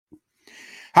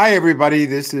Hi, everybody.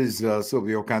 This is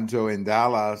Silvio Canto in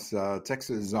Dallas,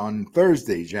 Texas on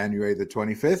Thursday, January the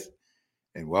 25th,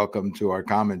 and welcome to our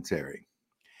commentary.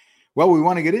 Well, we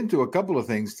want to get into a couple of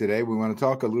things today. We want to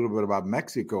talk a little bit about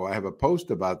Mexico. I have a post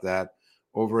about that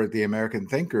over at the American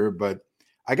Thinker, but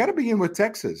I got to begin with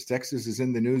Texas. Texas is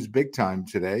in the news big time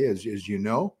today. As you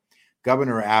know,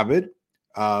 Governor Abbott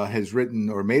has written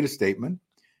or made a statement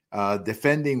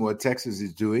defending what Texas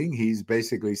is doing. He's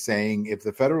basically saying if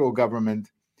the federal government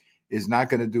is not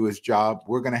going to do his job,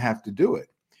 we're going to have to do it.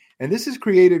 And this has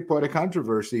created quite a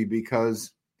controversy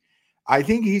because I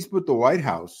think he's put the White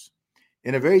House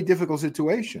in a very difficult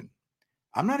situation.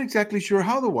 I'm not exactly sure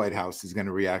how the White House is going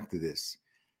to react to this.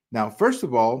 Now, first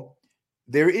of all,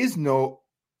 there is no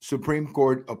Supreme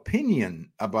Court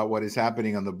opinion about what is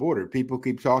happening on the border. People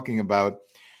keep talking about,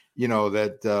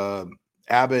 that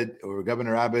Abbott or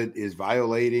Governor Abbott is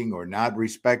violating or not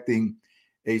respecting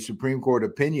a Supreme Court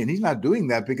opinion. He's not doing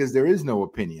that because there is no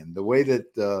opinion. The way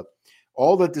that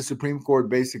all that the Supreme Court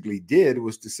basically did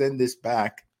was to send this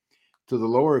back to the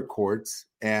lower courts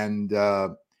and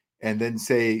then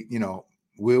say,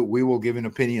 we will give an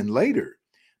opinion later.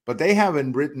 But they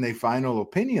haven't written a final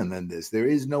opinion on this. There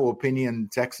is no opinion,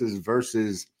 Texas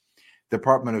versus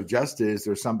Department of Justice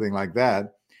or something like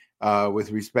that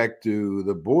with respect to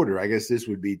the border. I guess this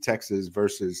would be Texas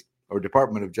versus or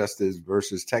Department of Justice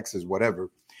versus Texas, whatever.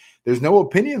 There's no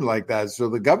opinion like that. So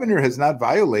the governor has not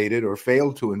violated or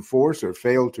failed to enforce or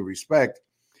failed to respect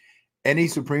any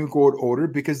Supreme Court order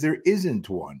because there isn't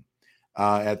one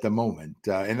at the moment.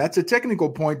 And that's a technical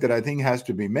point that I think has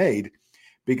to be made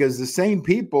because the same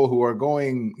people who are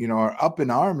going, are up in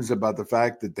arms about the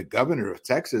fact that the governor of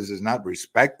Texas is not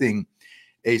respecting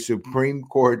a Supreme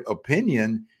Court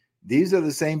opinion. These are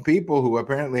the same people who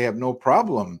apparently have no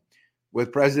problem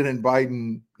with President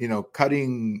Biden,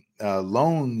 cutting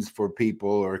loans for people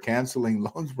or canceling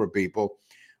loans for people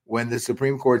when the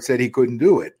Supreme Court said he couldn't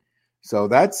do it. So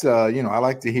that's, I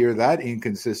like to hear that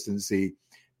inconsistency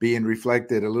being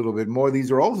reflected a little bit more.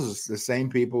 These are also the same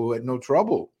people who had no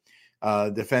trouble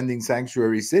defending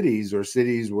sanctuary cities or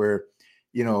cities where,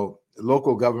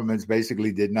 local governments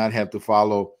basically did not have to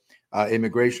follow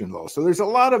immigration law. So there's a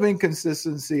lot of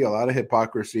inconsistency, a lot of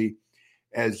hypocrisy,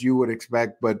 as you would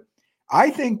expect. But I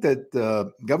think that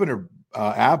Governor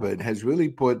Abbott has really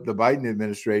put the Biden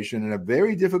administration in a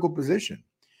very difficult position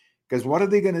because what are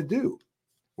they going to do?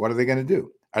 What are they going to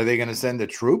do? Are they going to send the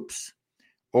troops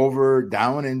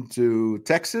down into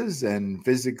Texas and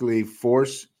physically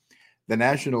force the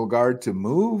National Guard to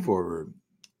move or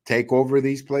take over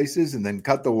these places and then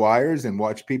cut the wires and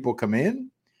watch people come in?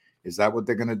 Is that what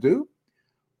they're going to do?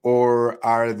 Or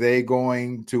are they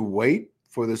going to wait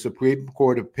for the Supreme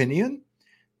Court opinion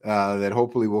that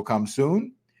hopefully will come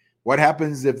soon? What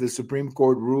happens if the Supreme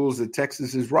Court rules that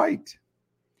Texas is right?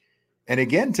 And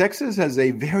again, Texas has a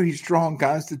very strong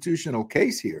constitutional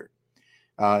case here.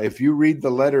 If you read the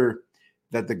letter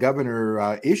that the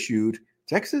governor issued,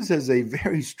 Texas has a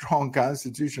very strong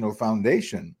constitutional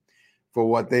foundation for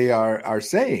what they are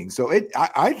saying. So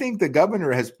I think the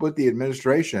governor has put the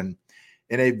administration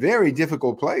in a very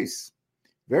difficult place.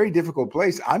 Very difficult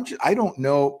place. I don't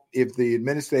know if the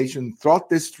administration thought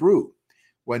this through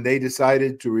when they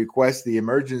decided to request the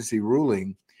emergency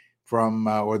ruling from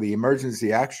or the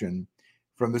emergency action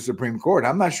from the Supreme Court.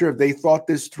 I'm not sure if they thought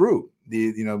this through,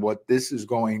 what this is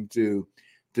going to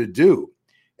do.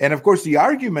 And of course, the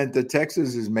argument that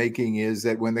Texas is making is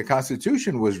that when the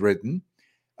Constitution was written,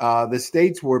 the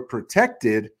states were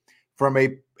protected from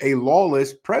a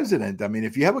lawless president. I mean,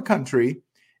 if you have a country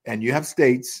and you have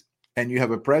states and you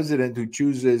have a president who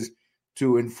chooses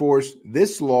to enforce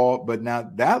this law, but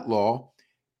not that law,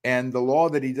 and the law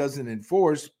that he doesn't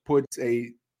enforce puts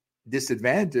a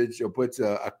disadvantage or puts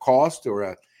a cost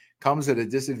or comes at a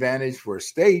disadvantage for a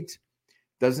state,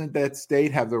 doesn't that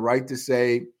state have the right to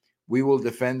say, we will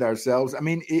defend ourselves? I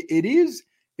mean, it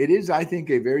is, I think,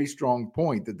 a very strong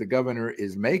point that the governor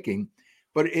is making,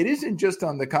 but it isn't just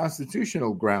on the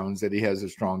constitutional grounds that he has a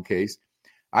strong case.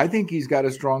 I think he's got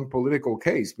a strong political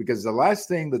case because the last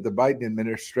thing that the Biden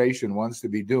administration wants to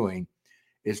be doing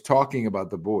is talking about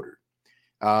the border.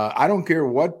 I don't care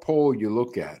what poll you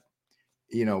look at,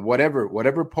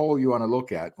 whatever poll you want to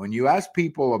look at. When you ask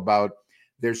people about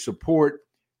their support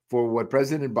for what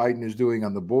President Biden is doing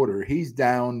on the border, he's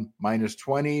down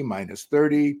 -20,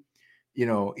 -30,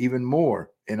 even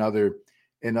more in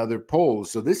other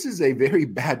polls. So this is a very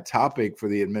bad topic for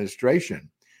the administration,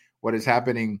 what is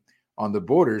happening on the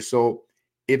border. So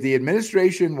if the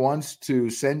administration wants to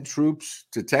send troops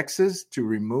to Texas to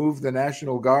remove the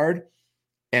National Guard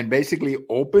and basically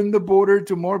open the border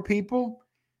to more people,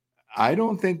 I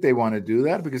don't think they want to do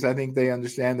that because I think they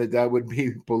understand that that would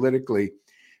be politically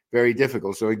very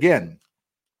difficult. So again,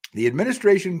 the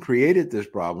administration created this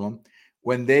problem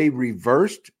when they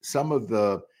reversed some of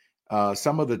the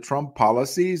Trump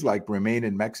policies, like remain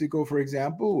in Mexico, for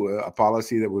example, a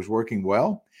policy that was working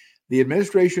well. The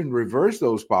administration reversed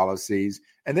those policies,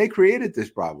 and they created this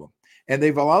problem. And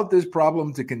they've allowed this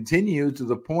problem to continue to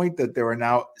the point that there are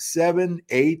now 7,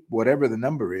 8, whatever the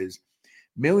number is,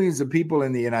 millions of people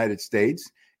in the United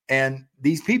States. And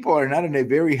these people are not in a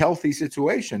very healthy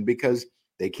situation because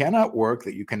they cannot work,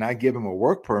 that you cannot give them a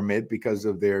work permit because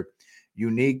of their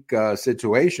unique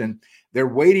situation. They're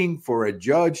waiting for a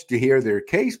judge to hear their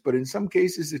case, but in some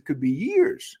cases, it could be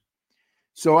years.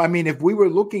 So, I mean, if we were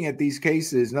looking at these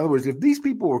cases, in other words, if these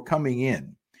people were coming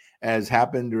in, as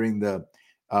happened during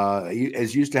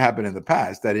as used to happen in the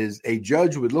past, that is, a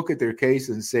judge would look at their case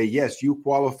and say, yes, you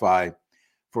qualify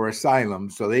for asylum.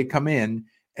 So they come in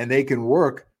and they can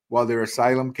work while their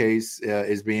asylum case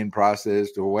is being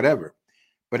processed or whatever.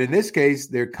 But in this case,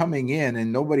 they're coming in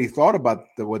and nobody thought about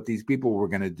what these people were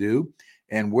going to do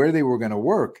and where they were going to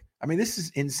work. I mean, this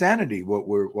is insanity, what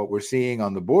we're seeing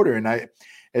on the border. And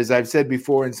as I've said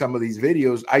before in some of these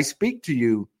videos, I speak to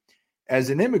you as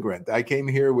an immigrant. I came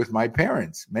here with my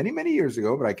parents many, many years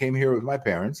ago, but I came here with my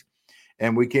parents,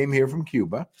 and we came here from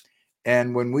Cuba.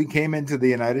 And when we came into the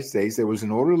United States, there was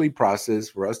an orderly process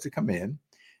for us to come in.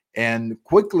 And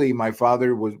quickly, my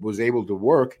father was able to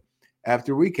work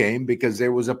after we came because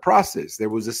there was a process. There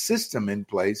was a system in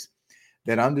place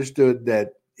that understood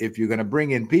that if you're going to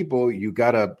bring in people, you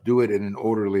got to do it in an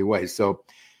orderly way. So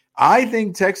I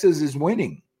think Texas is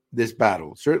winning this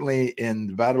battle, certainly in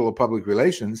the battle of public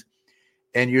relations.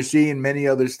 And you're seeing many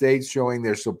other states showing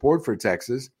their support for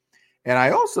Texas. And I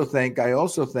also think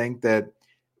that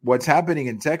what's happening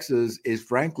in Texas is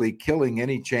frankly killing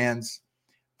any chance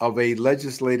of a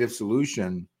legislative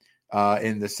solution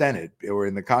in the Senate or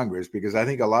in the Congress, because I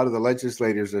think a lot of the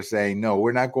legislators are saying, no,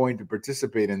 we're not going to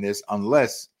participate in this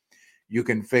unless you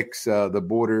can fix the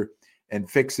border and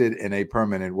fix it in a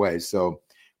permanent way. So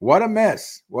what a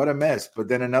mess, what a mess. But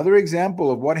then another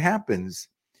example of what happens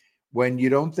when you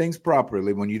don't things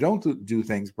properly, when you don't do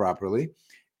things properly,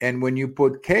 and when you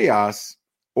put chaos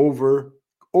over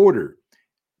order.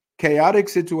 Chaotic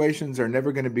situations are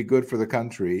never going to be good for the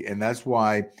country, and that's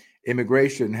why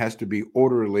immigration has to be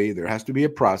orderly. There has to be a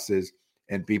process,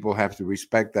 and people have to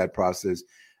respect that process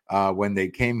when they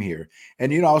came here.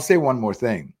 And, I'll say one more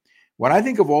thing. When I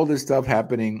think of all this stuff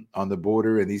happening on the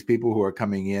border and these people who are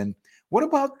coming in, what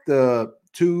about the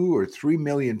 2 or 3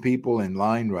 million people in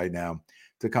line right now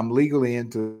to come legally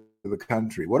into the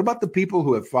country? What about the people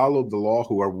who have followed the law,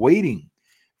 who are waiting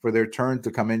for their turn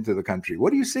to come into the country? What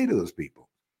do you say to those people?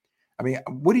 I mean,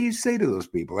 what do you say to those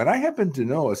people? And I happen to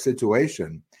know a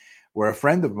situation where a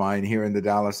friend of mine here in the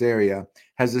Dallas area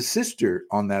has a sister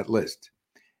on that list.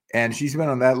 And she's been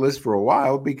on that list for a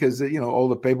while because, all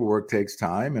the paperwork takes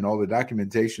time and all the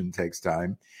documentation takes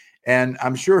time. And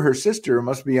I'm sure her sister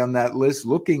must be on that list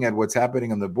looking at what's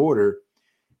happening on the border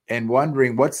and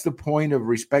wondering, what's the point of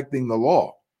respecting the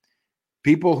law?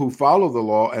 People who follow the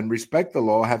law and respect the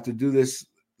law have to do this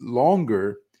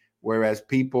longer, whereas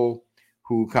people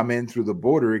who come in through the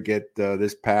border get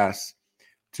this pass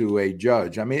to a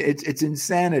judge. I mean, it's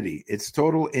insanity. It's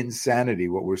total insanity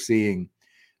what we're seeing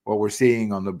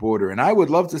on the border. And I would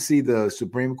love to see the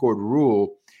Supreme Court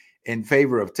rule in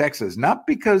favor of Texas, not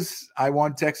because I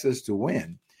want Texas to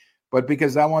win, but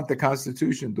because I want the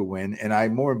Constitution to win.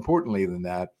 And more importantly than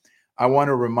that, I want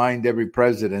to remind every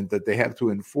president that they have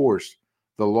to enforce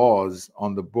the laws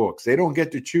on the books. They don't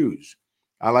get to choose.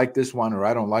 I like this one or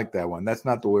I don't like that one. That's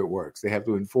not the way it works. They have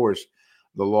to enforce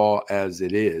the law as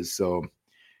it is. So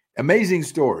amazing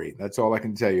story. That's all I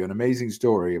can tell you. An amazing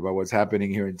story about what's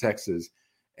happening here in Texas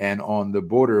and on the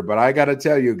border. But I got to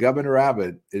tell you, Governor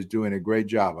Abbott is doing a great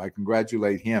job. I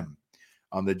congratulate him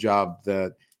on the job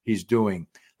that he's doing.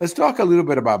 Let's talk a little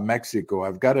bit about Mexico.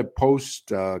 I've got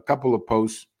a couple of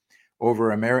posts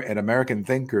over at American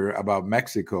Thinker about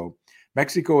Mexico.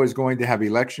 Mexico is going to have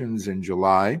elections in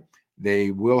July.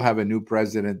 They will have a new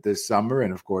president this summer.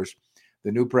 And of course,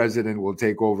 the new president will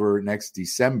take over next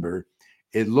December.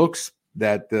 It looks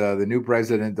that the new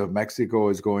president of Mexico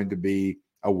is going to be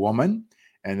a woman,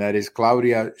 and that is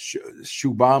Claudia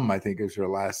Sheinbaum, I think is her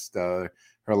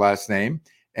last name.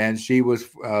 And she was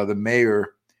the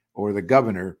mayor or the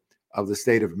governor of the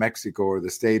state of Mexico or the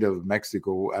state of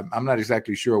Mexico. I'm not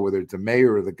exactly sure whether it's the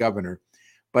mayor or the governor,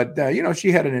 but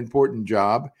she had an important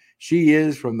job. She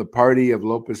is from the party of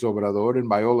López Obrador, and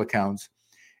by all accounts,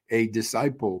 a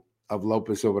disciple of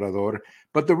López Obrador.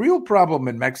 But the real problem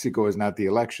in Mexico is not the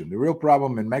election. The real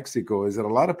problem in Mexico is that a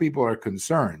lot of people are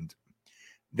concerned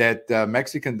that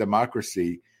Mexican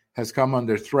democracy has come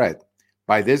under threat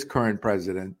by this current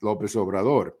president, López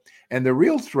Obrador. And the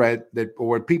real threat that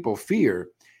what people fear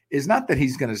is not that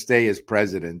he's going to stay as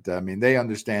president. I mean, they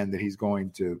understand that he's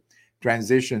going to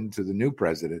transition to the new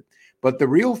president. But the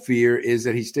real fear is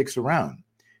that he sticks around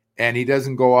and he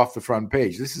doesn't go off the front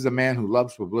page. This is a man who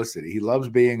loves publicity. He loves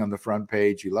being on the front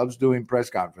page. He loves doing press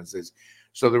conferences.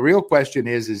 So the real question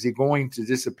is he going to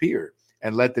disappear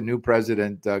and let the new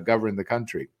president govern the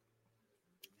country?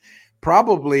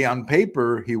 Probably on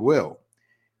paper, he will.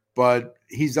 But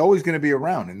he's always going to be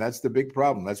around, and that's the big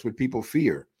problem. That's what people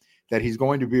fear, that he's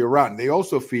going to be around. They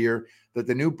also fear that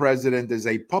the new president is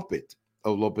a puppet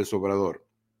of López Obrador,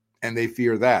 and they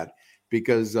fear that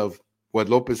because of what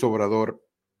López Obrador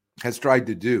has tried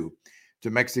to do to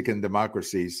Mexican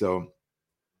democracy. So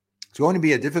it's going to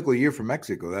be a difficult year for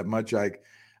Mexico. That much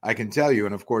I can tell you,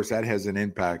 and of course that has an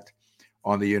impact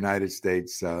on the United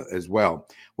States as well.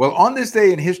 Well, on this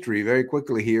day in history, very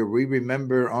quickly here, we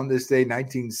remember on this day,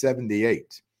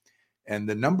 1978, and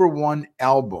the number one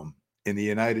album in the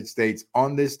United States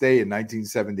on this day in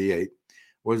 1978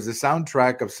 was the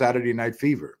soundtrack of Saturday Night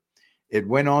Fever. It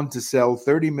went on to sell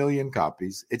 30 million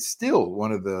copies. It's still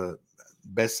one of the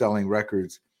best-selling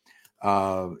records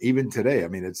even today. I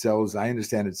mean, I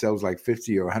understand it sells like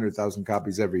 50 or 100,000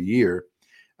 copies every year,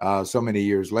 so many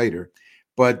years later.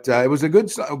 But it was a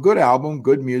good album,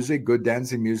 good music, good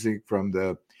dancing music from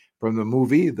the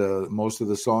movie. Most of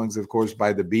the songs, of course,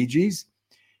 by the Bee Gees.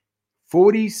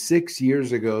 46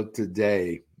 years ago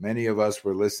today, many of us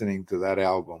were listening to that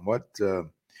album.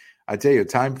 I tell you,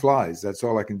 time flies. That's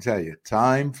all I can tell you.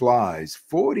 Time flies.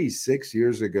 46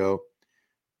 years ago.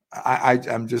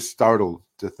 I'm just startled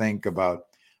to think about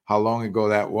how long ago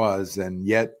that was, and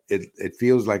yet it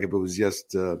feels like if it was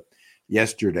just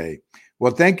yesterday.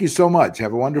 Well, thank you so much.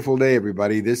 Have a wonderful day,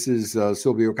 everybody. This is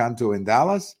Silvio Canto in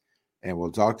Dallas, and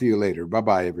we'll talk to you later.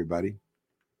 Bye-bye, everybody.